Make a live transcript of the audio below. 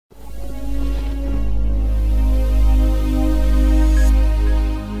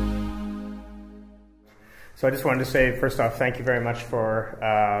So I just wanted to say, first off, thank you very much for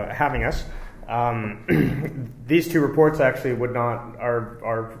having us. These two reports actually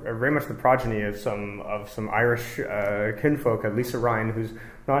are very much the progeny of some Irish kinfolk. Lisa Ryan, who's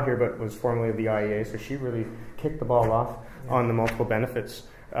not here but was formerly of the IEA, so she really kicked the ball off on the multiple benefits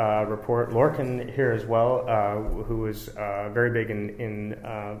report. Lorcan here as well, who was very big in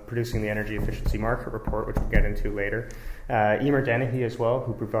producing the energy efficiency market report, which we'll get into later. Emer Dennehy as well,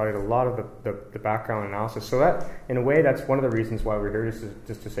 who provided a lot of the background analysis. So that, in a way, that's one of the reasons why we're here,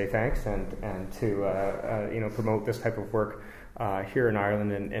 just to say thanks and to promote this type of work here in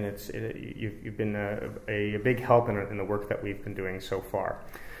Ireland. And you've been a big help in the work that we've been doing so far.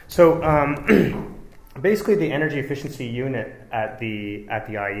 So basically, the energy efficiency unit at the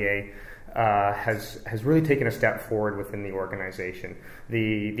IEA has really taken a step forward within the organization.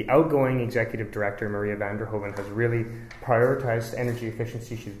 The outgoing executive director, Maria van der Hoeven, has really prioritized energy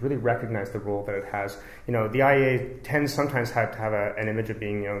efficiency. She's really recognized the role that it has. The IEA sometimes to have an image of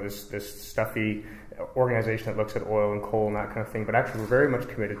being, this stuffy organization that looks at oil and coal and that kind of thing, but actually we're very much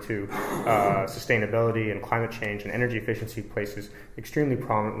committed to sustainability and climate change, and energy efficiency places extremely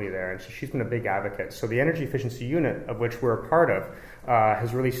prominently there, and so she's been a big advocate. So the energy efficiency unit, of which we're a part of,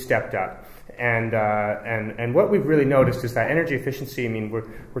 has really stepped up. And what we've really noticed is that energy efficiency, I mean,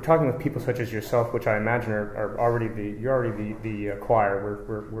 we're talking with people such as yourself, which I imagine you're already the choir.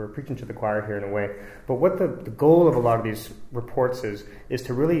 We're preaching to the choir here in a way. But what the goal of a lot of these reports is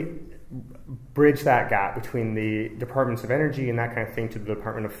to really bridge that gap between the departments of energy and that kind of thing to the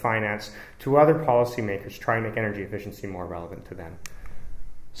Department of Finance, to other policymakers, try and make energy efficiency more relevant to them.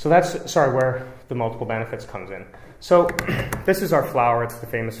 So that's, where the multiple benefits comes in. So this is our flower. It's the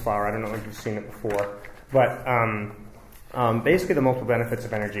famous flower. I don't know if you've seen it before. But basically the multiple benefits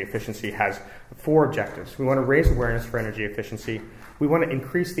of energy efficiency has 4 objectives. We want to raise awareness for energy efficiency. We want to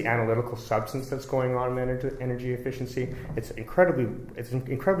increase the analytical substance that's going on in energy efficiency. It's incredibly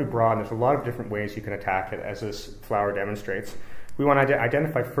broad, and there's a lot of different ways you can attack it, as this flower demonstrates. We want to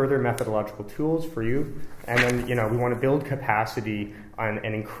identify further methodological tools for you, and then we want to build capacity and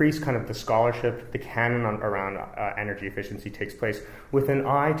increase kind of the scholarship, the canon around energy efficiency takes place with an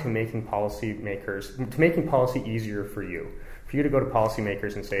eye to making policy easier for you. For you to go to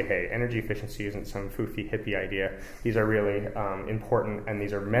policymakers and say, hey, energy efficiency isn't some foofy hippie idea. These are really important, and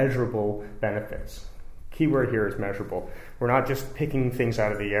these are measurable benefits. Keyword here is measurable. We're not just picking things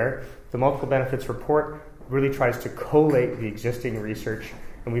out of the air. The multiple benefits report really tries to collate the existing research,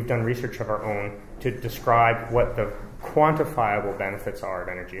 and we've done research of our own to describe what the quantifiable benefits are of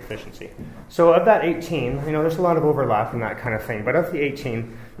energy efficiency. So of that 18, there's a lot of overlap in that kind of thing, but of the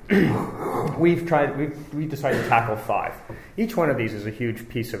 18, we've decided to tackle 5. Each one of these is a huge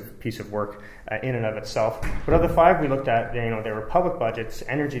piece of work in and of itself. But of the 5 we looked at, they were public budgets,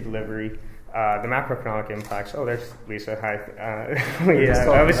 energy delivery, the macroeconomic impacts. Oh, there's Lisa. Hi.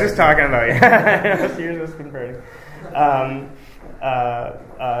 I was just talking about you. You're just converting.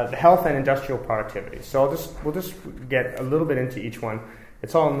 The health and industrial productivity. So we'll just get a little bit into each one.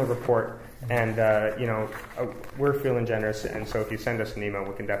 It's all in the report, and we're feeling generous, and so if you send us an email,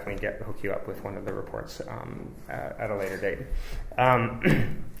 we can definitely hook you up with one of the reports at a later date.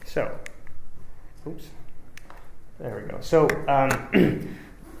 Oops, there we go. So.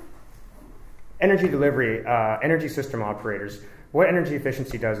 Energy delivery, energy system operators. What energy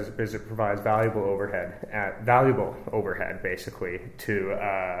efficiency does is it provides valuable overhead, basically, to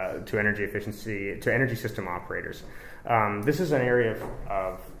energy efficiency, to energy system operators. This is an area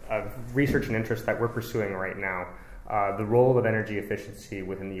of research and interest that we're pursuing right now. The role of energy efficiency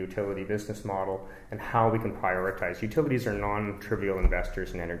within the utility business model and how we can prioritize. Utilities are non-trivial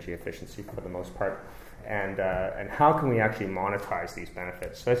investors in energy efficiency for the most part. And how can we actually monetize these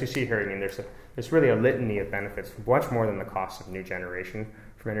benefits? So as you see here, there's really a litany of benefits, much more than the cost of new generation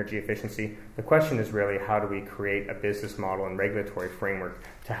from energy efficiency. The question is really, how do we create a business model and regulatory framework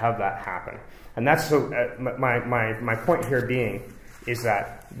to have that happen? And that's so. My point here being is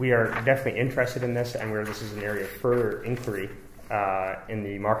that we are definitely interested in this, and this is an area of further inquiry in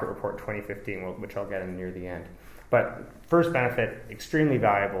the market report 2015, which I'll get in near the end. But first benefit, extremely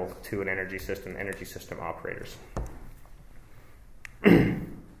valuable to an energy system operators.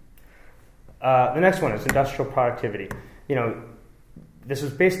 The next one is industrial productivity. This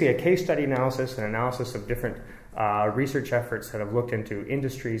is basically a case study analysis, an analysis of different research efforts that have looked into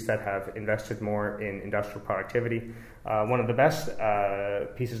industries that have invested more in industrial productivity. One of the best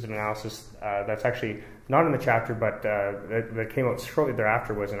pieces of analysis that's actually not in the chapter, but that came out shortly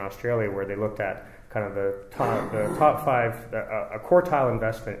thereafter, was in Australia, where they looked at kind of the top 5, a quartile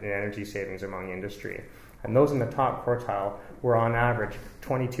investment in energy savings among industry. And those in the top quartile were on average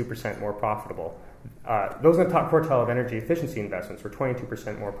 22% more profitable those in the top quartile of energy efficiency investments were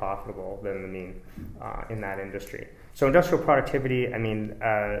 22% more profitable than the mean in that industry. So industrial productivity, I mean,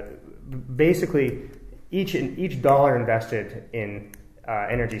 basically each dollar invested in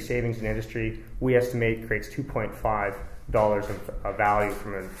energy savings in industry, we estimate creates $2.5 of value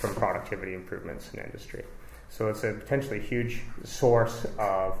from productivity improvements in industry. So it's a potentially huge source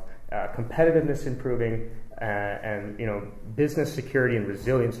of competitiveness improving and business security and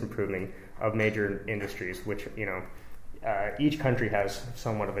resilience improving of major industries, which each country has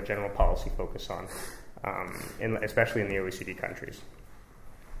somewhat of a general policy focus on, especially in the OECD countries.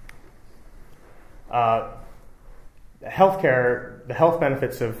 Healthcare, the health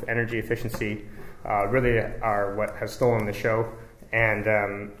benefits of energy efficiency really are what has stolen the show, and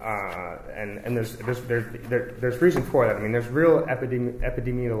there's reason for that. I mean, there's real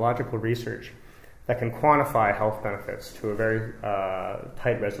epidemiological research that can quantify health benefits to a very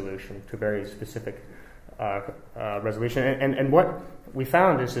tight resolution, to a very specific resolution. And what we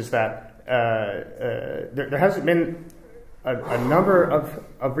found is that there hasn't been a number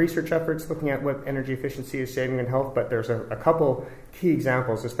of research efforts looking at what energy efficiency is saving in health, but there's a couple key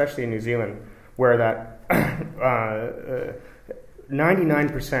examples, especially in New Zealand, where that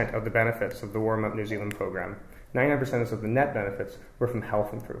 99% of the benefits of the Warm Up New Zealand program, 99% of the net benefits were from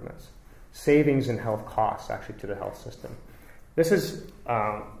health improvements, savings in health costs actually to the health system. This is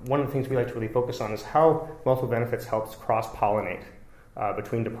one of the things we like to really focus on, is how multiple benefits helps cross-pollinate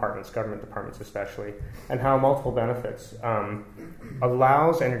between departments, government departments especially, and how multiple benefits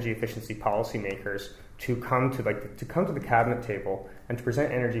allows energy efficiency policymakers to come to the cabinet table and to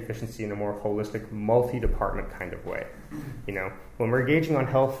present energy efficiency in a more holistic, multi-department kind of way. When we're engaging on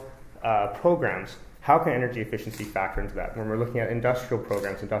health programs, how can energy efficiency factor into that? When we're looking at industrial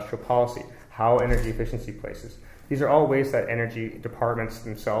programs, industrial policy, how energy efficiency places. These are all ways that energy departments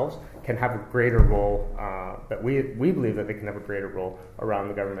themselves can have a greater role, that we believe that they can have a greater role around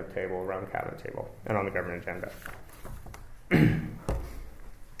the government table, around the cabinet table, and on the government agenda.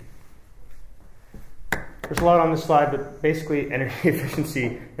 There's a lot on this slide, but basically energy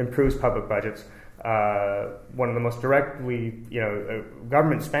efficiency improves public budgets. One of the most directly,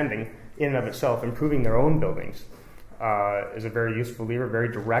 government spending in and of itself, improving their own buildings, is a very useful lever, very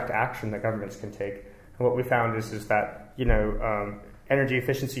direct action that governments can take. And what we found is that, energy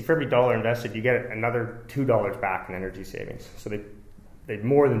efficiency, for every dollar invested, you get another $2 back in energy savings. So they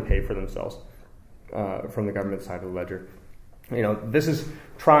more than pay for themselves from the government side of the ledger. This is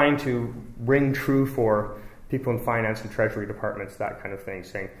trying to ring true for people in finance and treasury departments, that kind of thing,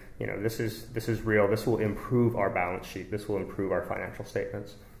 saying, this is real, this will improve our balance sheet, this will improve our financial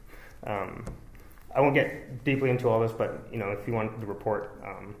statements. I won't get deeply into all this, but if you want the report,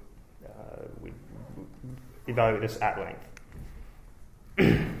 we evaluate this at length.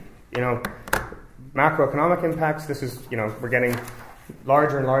 Macroeconomic impacts, this is, we're getting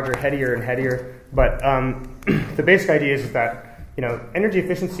larger and larger, headier and headier, but the basic idea is that, energy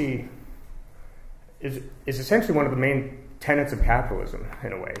efficiency is essentially one of the main tenets of capitalism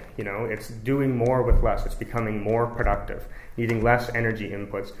in a way. It's doing more with less. It's becoming more productive, needing less energy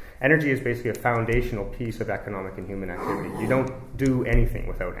inputs. Energy is basically a foundational piece of economic and human activity. You don't do anything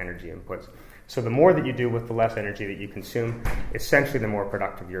without energy inputs. So the more that you do with the less energy that you consume, essentially the more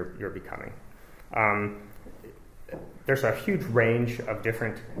productive you're becoming. There's a huge range of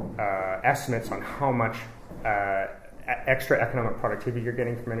different estimates on how much extra economic productivity you're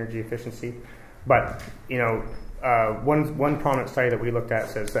getting from energy efficiency. But, one prominent study that we looked at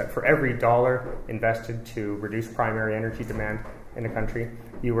says that for every dollar invested to reduce primary energy demand in a country,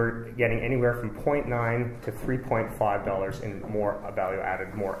 you were getting anywhere from $0.9 to $3.5 in more value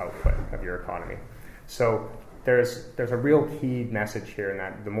added, more output of your economy. So there's a real key message here in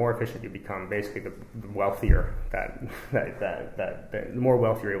that the more efficient you become, basically the wealthier the more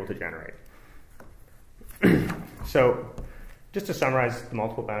wealth you're able to generate. So just to summarize the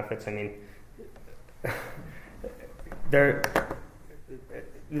multiple benefits, I mean,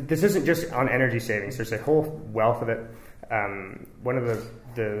 this isn't just on energy savings. There's a whole wealth of it. One of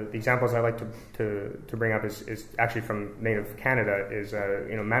the examples I like to bring up is actually from native Canada. Is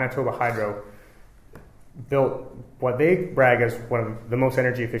Manitoba Hydro built what they brag as one of the most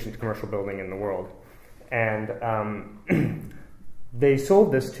energy efficient commercial building in the world, and they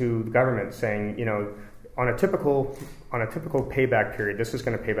sold this to the government, saying, on a typical payback period, this is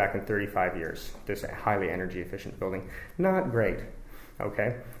going to pay back in 35 years, this highly energy efficient building. Not great,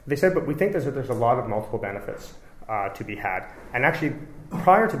 okay? They said, but we think there's a lot of multiple benefits to be had. And actually,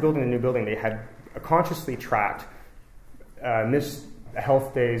 prior to building the new building, they had consciously tracked missed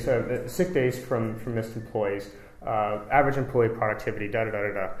health days, sick days from missed employees, average employee productivity,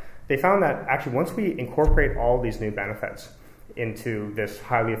 they found that actually once we incorporate all these new benefits into this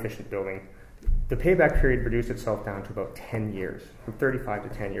highly efficient building, the payback period reduced itself down to about 10 years, from 35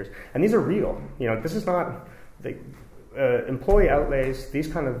 to 10 years. And these are real. This is not the employee outlays. These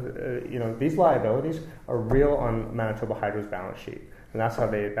kind of these liabilities are real on Manitoba Hydro's balance sheet, and that's how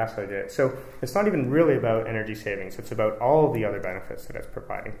they did it. So it's not even really about energy savings. It's about all the other benefits that it's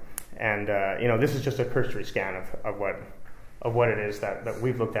providing. And this is just a cursory scan of what it is that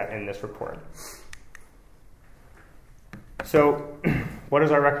we've looked at in this report. So, what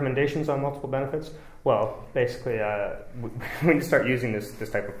is our recommendations on multiple benefits? Well, basically, we need to start using this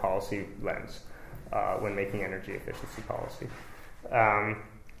type of policy lens when making energy efficiency policy.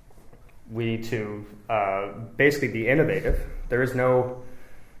 We need to basically be innovative. There's no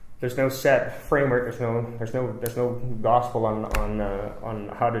set framework. There's no gospel on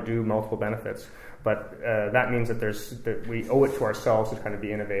how to do multiple benefits. But that means that we owe it to ourselves to kind of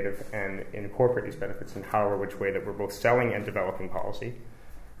be innovative and incorporate these benefits in how or which way that we're both selling and developing policy.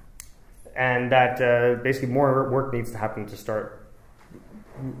 And that basically more work needs to happen to start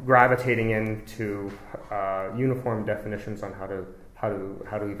gravitating into uniform definitions on how to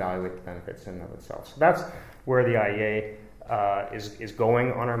evaluate the benefits in and of itself. So that's where the IEA is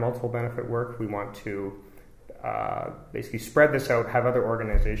going on our multiple benefit work. We want to basically spread this out, have other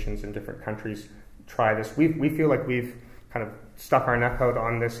organizations in different countries try this. We feel like we've kind of stuck our neck out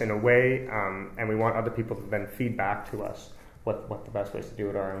on this in a way, and we want other people to then feed back to us what the best ways to do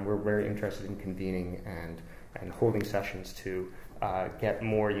it are, and we're very interested in convening and holding sessions to get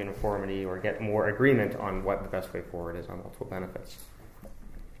more uniformity or get more agreement on what the best way forward is on multiple benefits.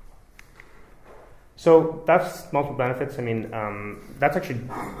 So that's multiple benefits. I mean, that's actually,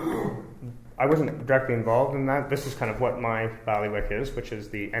 I wasn't directly involved in that. This is kind of what my bailiwick is, which is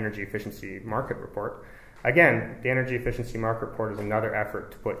the Energy Efficiency Market Report. Again, the Energy Efficiency Market Report is another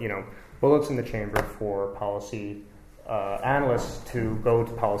effort to put, bullets in the chamber for policy analysts to go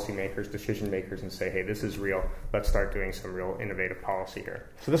to policymakers, decision makers, and say, hey, this is real. Let's start doing some real innovative policy here.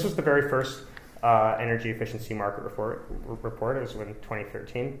 So this was the very first Energy Efficiency Market Report. It was in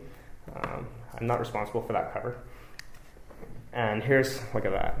 2013. I'm not responsible for that cover. And look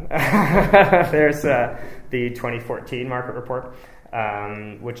at that. There's the 2014 market report,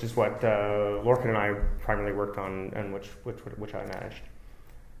 which is what Lorcan and I primarily worked on, and which I managed.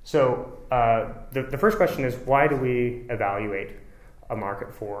 So the first question is, why do we evaluate a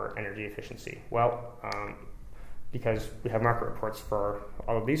market for energy efficiency? Well, because we have market reports for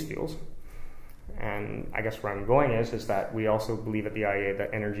all of these fuels. And I guess where I'm going is that we also believe at the IEA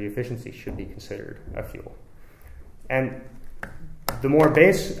that energy efficiency should be considered a fuel. And the more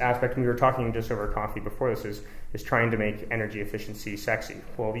base aspect, and we were talking just over coffee before this, is trying to make energy efficiency sexy.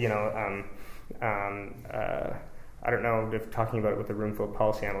 Well, I don't know if talking about it with a room full of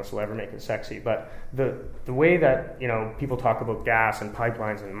policy analysts will ever make it sexy, but the way that people talk about gas and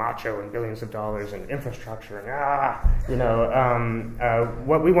pipelines and macho and billions of dollars and infrastructure and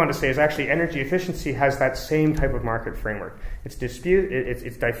what we want to say is actually energy efficiency has that same type of market framework. It's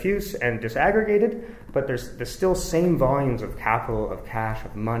diffuse and disaggregated, but there's still same volumes of capital, of cash,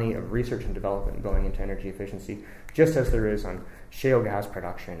 of money, of research and development going into energy efficiency, just as there is on shale gas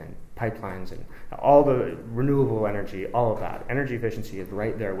production and pipelines and all the renewable energy, all of that. Energy efficiency is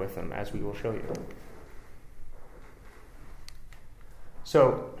right there with them, as we will show you.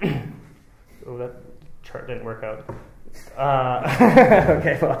 So, that chart didn't work out.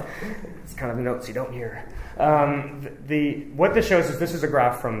 Okay, well, it's kind of the notes you don't hear. What this shows is this is a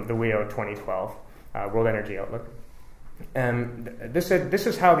graph from the WEO 2012 World Energy Outlook. And this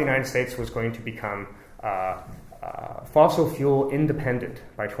is how the United States was going to become fossil fuel independent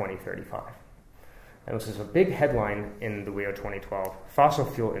by 2035. And this is a big headline in the WEO 2012, fossil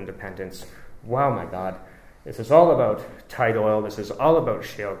fuel independence. Wow, my God. This is all about tight oil. This is all about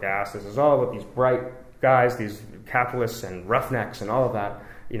shale gas. This is all about these bright guys, these capitalists and roughnecks and all of that,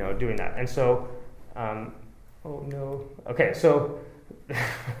 doing that. And so, oh no. Okay, so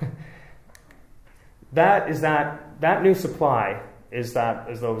that new supply is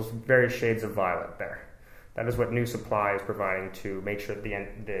those various shades of violet there. That is what new supply is providing to make sure that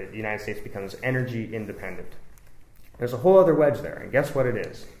the United States becomes energy independent. There's a whole other wedge there, and guess what it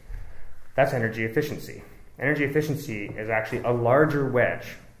is? That's energy efficiency. Energy efficiency is actually a larger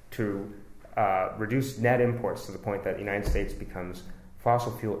wedge to reduce net imports to the point that the United States becomes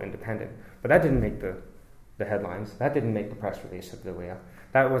fossil fuel independent. But that didn't make the headlines. That didn't make the press release of the WEO.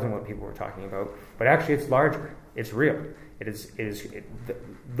 That wasn't what people were talking about. But actually, it's larger. It's real.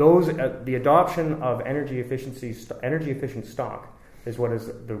 The adoption of energy efficient stock is what is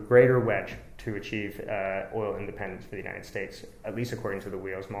the greater wedge to achieve oil independence for the United States, at least according to the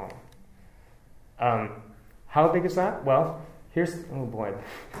WEO's model. How big is that? Well, oh boy,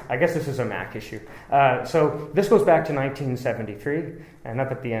 I guess this is a Mac issue. So this goes back to 1973, and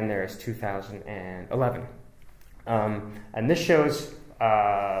up at the end there is 2011. And this shows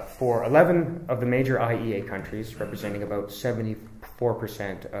for 11 of the major IEA countries, representing about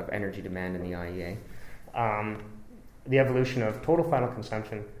 74% of energy demand in the IEA, the evolution of total final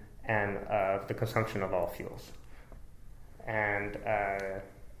consumption and the consumption of all fuels. And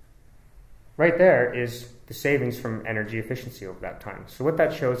right there is the savings from energy efficiency over that time. So what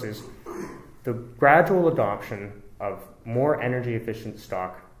that shows is the gradual adoption of more energy efficient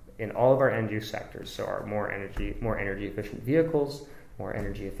stock in all of our end use sectors. So our more energy efficient vehicles, more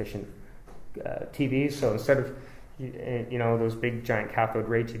energy efficient TVs. So instead of those big giant cathode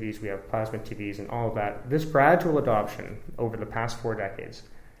ray TVs, we have plasma TVs and all of that. This gradual adoption over the past 4 decades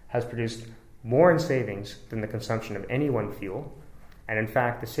has produced more in savings than the consumption of any one fuel. And in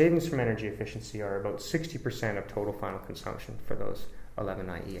fact, the savings from energy efficiency are about 60% of total final consumption for those 11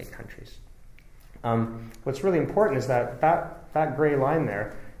 IEA countries. What's really important is that gray line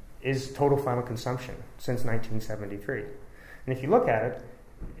there is total final consumption since 1973. And if you look at it,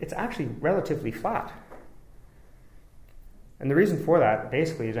 it's actually relatively flat. And the reason for that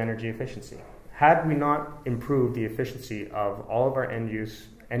basically is energy efficiency. Had we not improved the efficiency of all of our end-use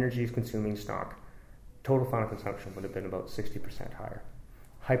energy-consuming stock, total final consumption would have been about 60% higher,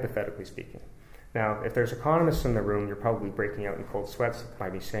 hypothetically speaking. Now, if there's economists in the room, you're probably breaking out in cold sweats by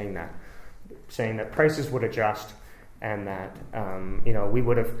me saying that prices would adjust and that we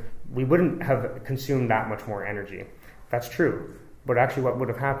wouldn't have consumed that much more energy. That's true. But actually what would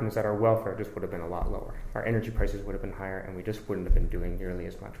have happened is that our welfare just would have been a lot lower. Our energy prices would have been higher, and we just wouldn't have been doing nearly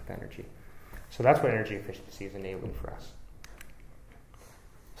as much with energy. So that's what energy efficiency is enabling for us.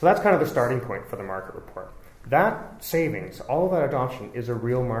 So that's kind of the starting point for the market report. That savings, all of that adoption, is a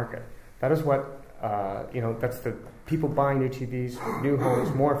real market. That is what, that's the people buying new TVs, new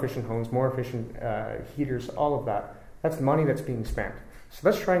homes, more efficient heaters, all of that. That's money that's being spent. So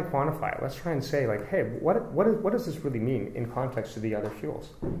let's try and quantify it. Let's try and say, like, hey, what does this really mean in context to the other fuels?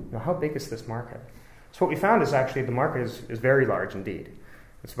 How big is this market? So what we found is actually the market is very large indeed.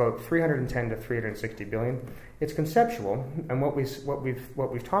 It's about 310 to 360 billion. It's conceptual, and what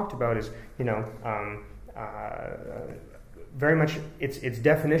we've talked about is, very much it's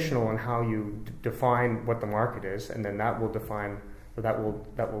definitional on how you define what the market is, and then that will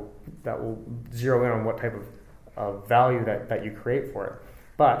zero in on what type of value that you create for it.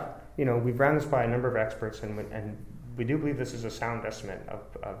 But we've ran this by a number of experts, and we do believe this is a sound estimate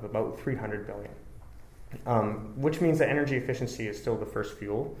of about 300 billion. Which means that energy efficiency is still the first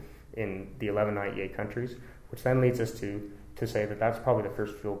fuel in the 11 IEA countries, which then leads us to say that that's probably the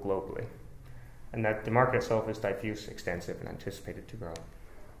first fuel globally, and that the market itself is diffuse, extensive, and anticipated to grow.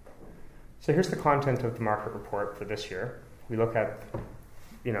 So here's the content of the market report for this year. We look at,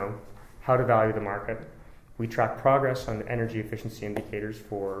 how to value the market. We track progress on energy efficiency indicators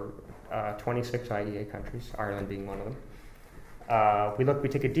for 26 IEA countries, Ireland being one of them. We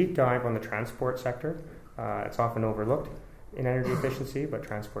take a deep dive on the transport sector. It's often overlooked in energy efficiency, but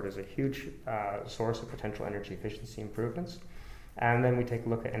transport is a huge source of potential energy efficiency improvements. And then we take a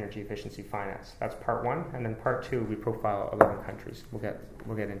look at energy efficiency finance. That's part 1, and then part 2 we profile 11 countries. We'll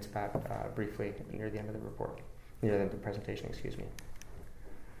get into that briefly near the end of the report, near the end of the presentation. Excuse me.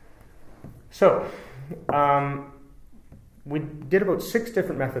 So we did about 6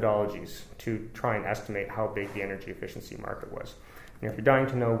 different methodologies to try and estimate how big the energy efficiency market was. And if you're dying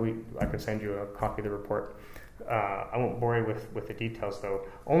to know, I can send you a copy of the report. I won't bore you with the details, though.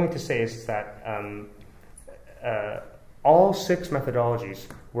 Only to say is that all 6 methodologies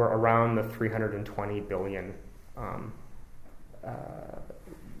were around the 320 billion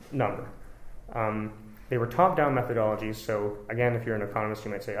number. They were top-down methodologies, so again, if you're an economist,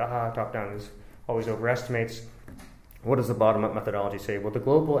 you might say, top-down is always overestimates. What does the bottom-up methodology say? Well, the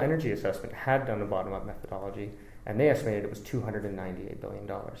Global Energy Assessment had done a bottom-up methodology, and they estimated it was $298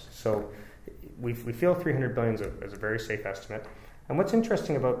 billion. So we feel 300 billion is a very safe estimate. And what's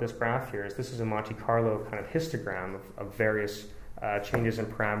interesting about this graph here is this is a Monte Carlo kind of histogram of various changes in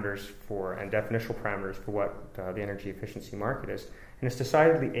parameters and definitional parameters for what the energy efficiency market is. And it's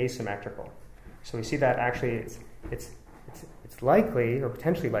decidedly asymmetrical. So we see that actually it's likely, or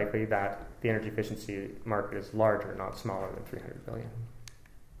potentially likely, that the energy efficiency market is larger, not smaller than 300 billion.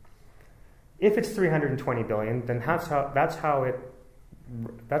 If it's 320 billion, then that's how it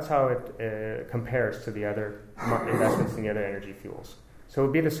compares to the other investments in the other energy fuels. So it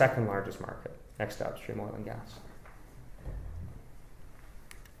would be the second largest market, next to upstream oil and gas.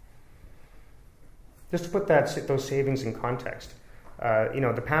 Just to put those savings in context,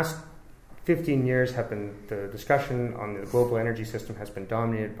 the past 15 years have been, the discussion on the global energy system has been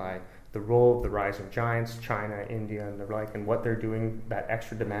dominated by the role of the rising giants, China, India, and the like, and what they're doing, that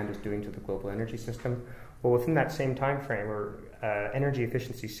extra demand is doing to the global energy system. Well, within that same time frame, energy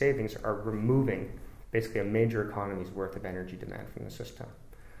efficiency savings are removing basically a major economy's worth of energy demand from the system.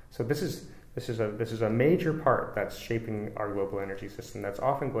 So this is a major part that's shaping our global energy system that's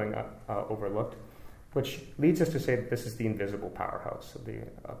often going overlooked, which leads us to say that this is the invisible powerhouse of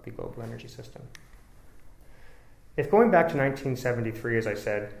the global energy system. If going back to 1973, as I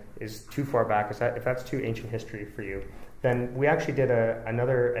said, is too far back, if that's too ancient history for you, then we actually did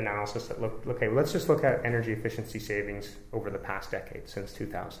another analysis that looked, okay, let's just look at energy efficiency savings over the past decade, since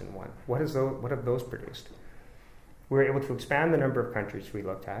 2001. What have those produced? We were able to expand the number of countries we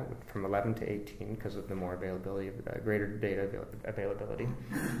looked at from 11 to 18 because of the more availability, greater data availability.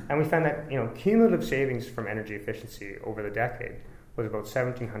 And we found that cumulative savings from energy efficiency over the decade was about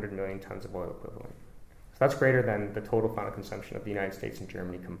 1,700 million tons of oil equivalent. So that's greater than the total final consumption of the United States and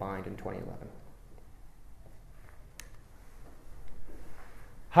Germany combined in 2011.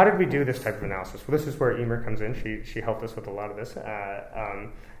 How did we do this type of analysis? Well, this is where Emer comes in. She helped us with a lot of this.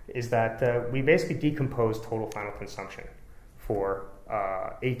 Is that we basically decomposed total final consumption for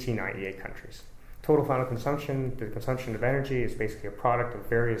 18 IEA countries. Total final consumption, the consumption of energy, is basically a product of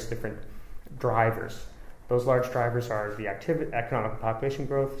various different drivers. Those large drivers are the economic population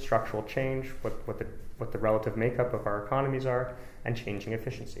growth, structural change, what the relative makeup of our economies are, and changing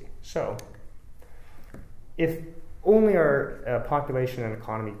efficiency. So, if only our population and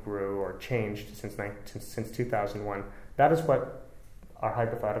economy grew or changed since 2001, that is what our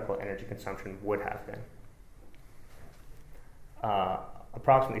hypothetical energy consumption would have been.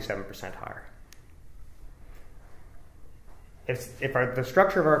 Approximately 7% higher. If the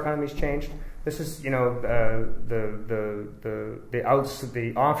structure of our economies changed, this is the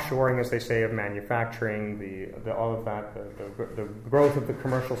offshoring, as they say, of manufacturing, all of that, the growth of the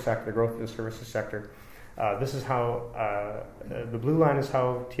commercial sector, the growth of the services sector. This is how the blue line is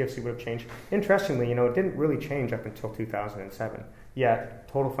how TFC would have changed. Interestingly, it didn't really change up until 2007. Yet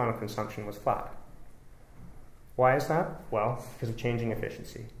total final consumption was flat. Why is that? Well, because of changing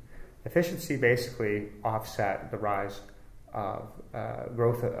efficiency. Efficiency basically offset the rise of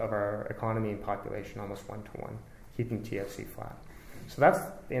growth of our economy and population almost 1-to-1, keeping TFC flat. So that's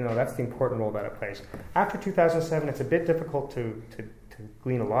the important role that it plays. After 2007, it's a bit difficult to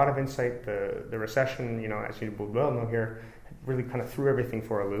glean a lot of insight. The recession, as you well know here, really kind of threw everything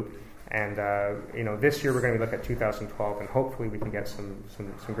for a loop. And this year we're going to look at 2012, and hopefully we can get some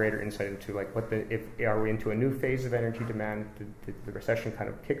greater insight into are we into a new phase of energy demand? Did the recession kind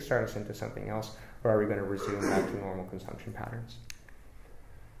of kickstart us into something else, or are we going to resume back to normal consumption patterns?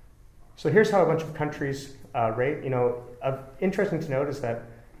 So here's how a bunch of countries rate. Interesting to note is that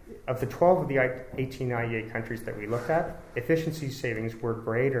of the 12 of the 18 IEA countries that we looked at, efficiency savings were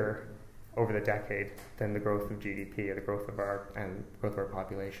greater over the decade than the growth of GDP or the growth of our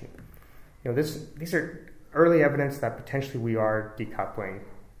population. These are early evidence that potentially we are decoupling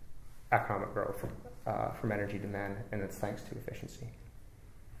economic growth from energy demand, and it's thanks to efficiency.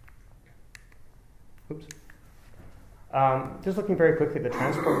 Oops. Just looking very quickly at the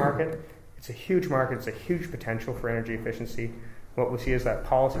transport market, it's a huge market, it's a huge potential for energy efficiency. What we see is that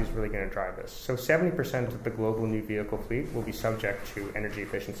policy is really going to drive this. So 70% of the global new vehicle fleet will be subject to energy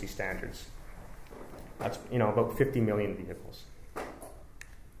efficiency standards. That's about 50 million vehicles.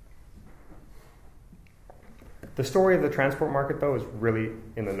 The story of the transport market, though, is really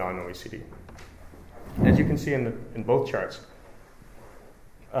in the non-OECD. As you can see in both charts,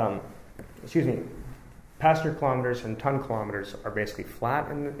 passenger kilometers and ton kilometers are basically flat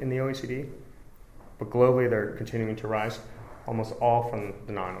in the OECD, but globally they're continuing to rise, almost all from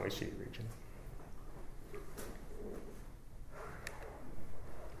the non-OECD region.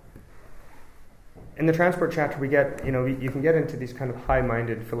 In the transport chapter, we get, you can get into these kind of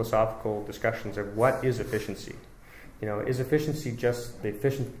high-minded philosophical discussions of what is efficiency. Is efficiency just the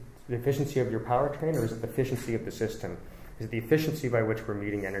efficiency of your powertrain, or is it the efficiency of the system? Is it the efficiency by which we're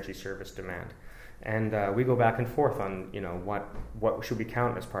meeting energy service demand? And we go back and forth on, what should we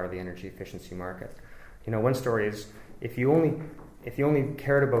count as part of the energy efficiency market? One story is if you only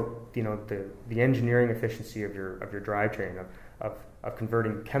cared about, the engineering efficiency of your drivetrain of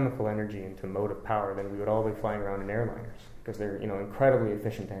converting chemical energy into motive power, then we would all be flying around in airliners because they're incredibly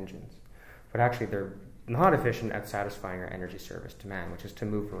efficient engines. But actually they're not efficient at satisfying our energy service demand, which is to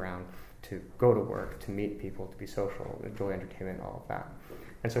move around, to go to work, to meet people, to be social, enjoy entertainment, all of that.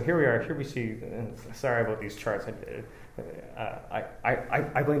 And so here we are. Here we see. Sorry about these charts.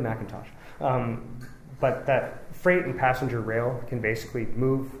 I blame Macintosh. but that freight and passenger rail can basically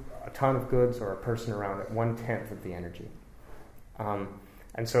move a ton of goods or a person around at 1/10 of the energy.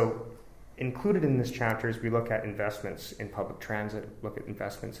 And so included in this chapter is we look at investments in public transit, look at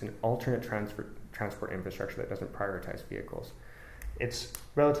investments in alternate transport infrastructure that doesn't prioritize vehicles. It's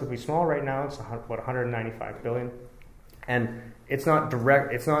relatively small right now. It's about 195 billion. And it's not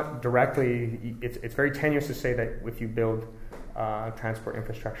directly, it's very tenuous to say that if you build transport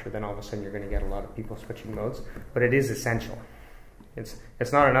infrastructure, then all of a sudden you're going to get a lot of people switching modes, but it is essential.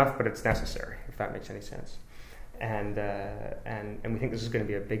 It's not enough, but it's necessary, if that makes any sense. And we think this is going to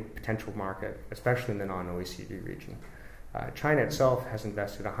be a big potential market, especially in the non-OECD region. China itself has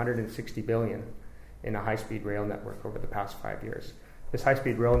invested 160 billion in a high-speed rail network over the past 5 years. This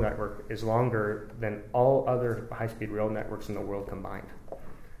high-speed rail network is longer than all other high-speed rail networks in the world combined.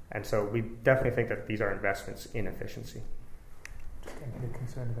 And so we definitely think that these are investments in efficiency. Just getting a bit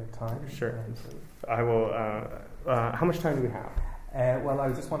concerned about time. Sure. I will. How much time do we have? Well, I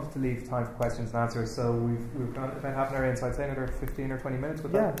just wanted to leave time for questions and answers, so we've got about half an hour in, so I'd say another 15 or 20 minutes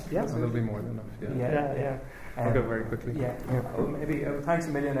with that. Yeah, a little bit more than enough. Yeah. I'll go very quickly. Well, maybe thanks a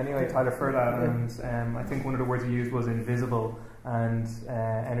million anyway, Tyler, for that. And I think one of the words you used was invisible, and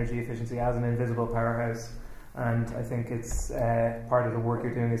energy efficiency as an invisible powerhouse. And I think it's part of the work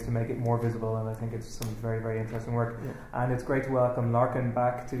you're doing is to make it more visible, and I think it's some very, very interesting work. Yeah. And it's great to welcome Lorcan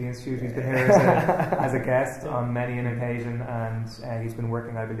back to the Institute. He's been here as a guest on many an occasion, and he's been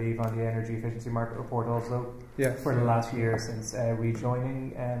working, I believe, on the Energy Efficiency Market Report also for the last year since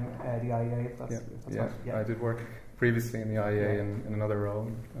rejoining the IEA. If that's right. I did work previously in the IEA in another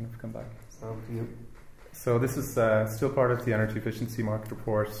role, and I've come back. So to you. So this is still part of the Energy Efficiency Market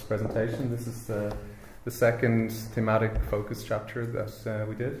Report presentation. This is the second thematic focus chapter that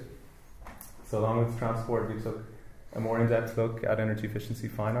we did. So along with transport, we took a more in-depth look at energy efficiency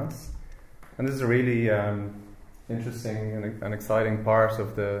finance. And this is a really interesting and exciting part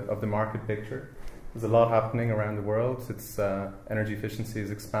of the market picture. There's a lot happening around the world. Energy efficiency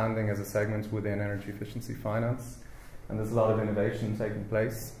is expanding as a segment within energy efficiency finance. And there's a lot of innovation taking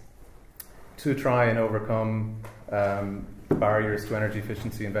place to try and overcome barriers to energy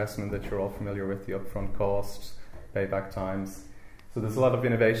efficiency investment that you're all familiar with, the upfront cost, payback times. So there's a lot of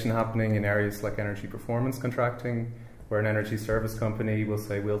innovation happening in areas like energy performance contracting, where an energy service company will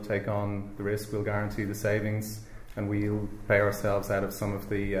say, we'll take on the risk, we'll guarantee the savings, and we'll pay ourselves out of some of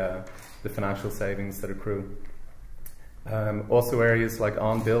the financial savings that accrue. Also areas like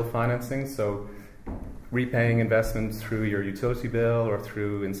on-bill financing, so repaying investments through your utility bill or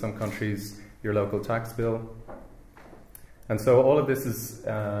through, in some countries, your local tax bill. And so all of this is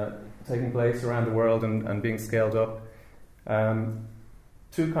taking place around the world and being scaled up.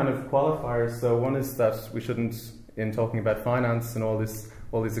 Two kind of qualifiers. So one is that we shouldn't, in talking about finance and all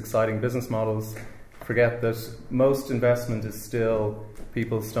these exciting business models, forget that most investment is still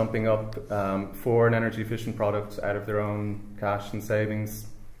people stumping up for an energy efficient product out of their own cash and savings.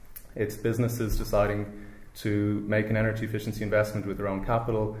 It's businesses deciding to make an energy efficiency investment with their own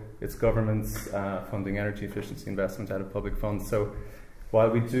capital. It's governments funding energy efficiency investment out of public funds. So while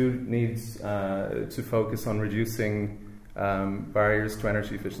we do need to focus on reducing barriers to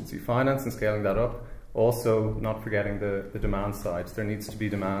energy efficiency finance and scaling that up, also not forgetting the demand side. There needs to be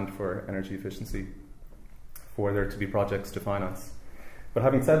demand for energy efficiency for there to be projects to finance. But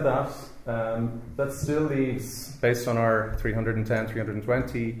having said that, that still leaves, based on our 310,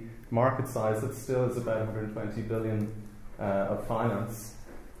 320 market size, it still is about 120 billion of finance.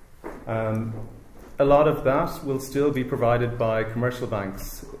 A lot of that will still be provided by commercial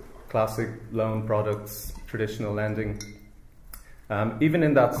banks, classic loan products, traditional lending. Even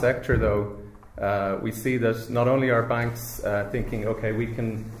in that sector, though, we see that not only are banks thinking, okay, we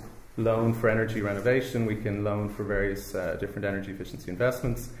can loan for energy renovation, we can loan for various different energy efficiency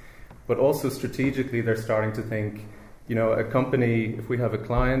investments, but also strategically they're starting to think, you know, a company, if we have a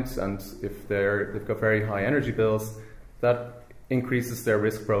client and if they've got very high energy bills, that increases their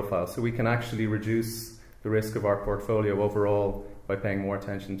risk profile. So we can actually reduce the risk of our portfolio overall by paying more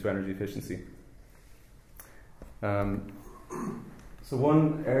attention to energy efficiency. So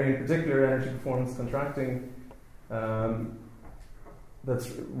one area in particular, energy performance contracting,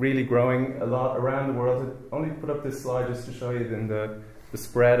 that's really growing a lot around the world. I only put up this slide just to show you then the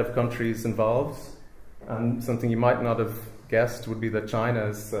spread of countries involved. And something you might not have guessed would be that China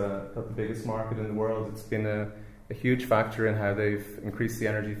is got the biggest market in the world. It's been a huge factor in how they've increased the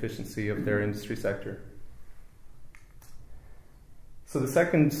energy efficiency of their industry sector. So the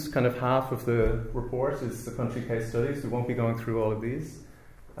second kind of half of the report is the country case studies. We won't be going through all of these.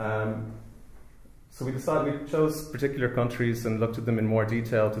 So we chose particular countries and looked at them in more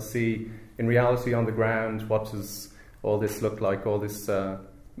detail to see, in reality on the ground, what does all this look like, all this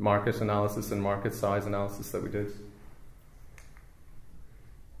market analysis and market size analysis that we did.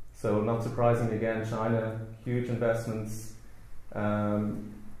 So not surprisingly, again, China, huge investments.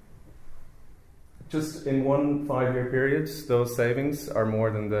 Just in one 5-year period, those savings are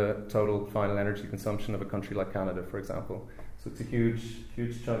more than the total final energy consumption of a country like Canada, for example. So it's a huge,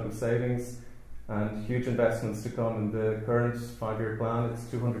 huge chunk of savings and huge investments to come. In the current 5-year plan, it's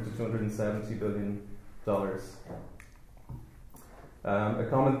 $200 to $270 billion. A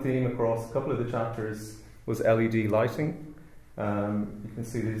common theme across a couple of the chapters was LED lighting. You can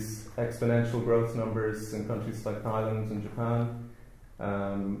see these exponential growth numbers in countries like Thailand and Japan,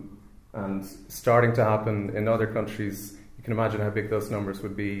 and starting to happen in other countries. You can imagine how big those numbers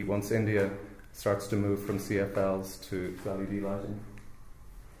would be once India starts to move from CFLs to LED lighting.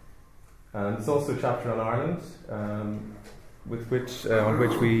 And there's also a chapter on Ireland, on which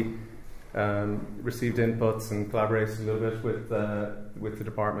we received inputs and collaborated a little bit with the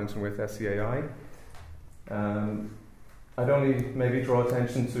department and with SEAI. I'd only maybe draw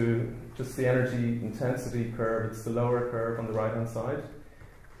attention to just the energy intensity curve. It's the lower curve on the right-hand side,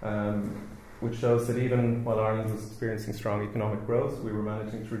 which shows that even while Ireland was experiencing strong economic growth, we were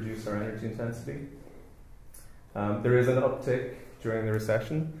managing to reduce our energy intensity. There is an uptick during the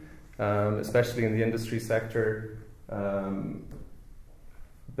recession, especially in the industry sector. Then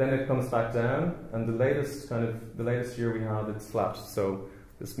it comes back down, and the latest year we had, it's flat. So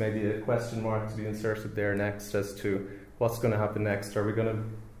this may be a question mark to be inserted there next as to what's going to happen next. Are we going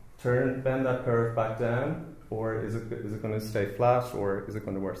to bend that curve back down, or is it going to stay flat, or is it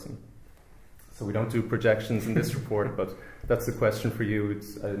going to worsen? So we don't do projections in this report, but that's a question for you.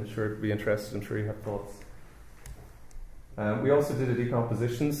 I'm sure it'd be interested. I'm sure you have thoughts. We also did a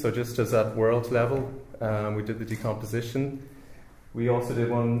decomposition. So just as at world level, we did the decomposition. We also did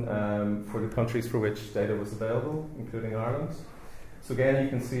one for the countries for which data was available, including Ireland. So again, you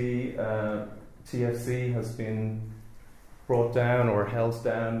can see TFC has been brought down or held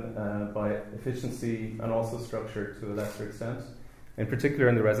down by efficiency and also structure to a lesser extent, in particular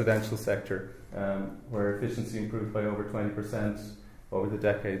in the residential sector, where efficiency improved by over 20% over the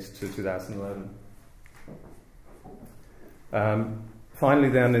decades to 2011. Finally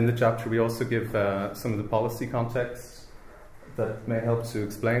then, in the chapter, we also give some of the policy context that may help to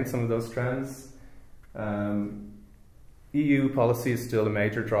explain some of those trends. EU policy is still a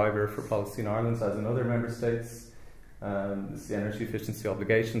major driver for policy in Ireland, as in other member states. There's the Energy Efficiency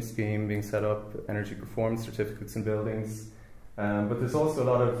Obligation Scheme being set up, energy performance certificates in buildings. But there's also a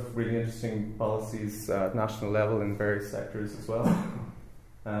lot of really interesting policies at national level in various sectors as well.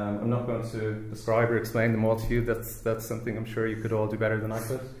 I'm not going to describe or explain them all to you. That's something I'm sure you could all do better than I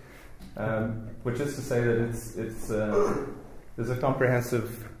could. But just to say that there's a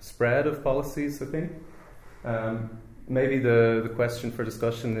comprehensive spread of policies, I think. Maybe the question for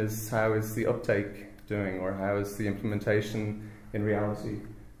discussion is, how is the uptake doing, or how is the implementation in reality?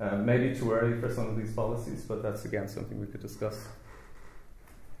 Maybe too early for some of these policies, but that's again something we could discuss.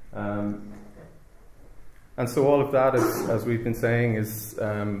 And so all of that, as we've been saying, is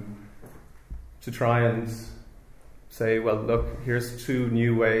to try and say, well, look, here's 2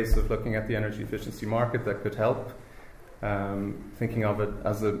 new ways of looking at the energy efficiency market that could help. Thinking of it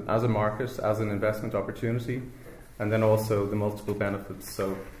as a market, as an investment opportunity, and then also the multiple benefits.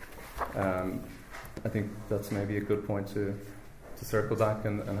 So I think that's maybe a good point to circle back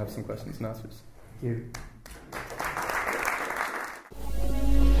and have some questions and answers. Thank you.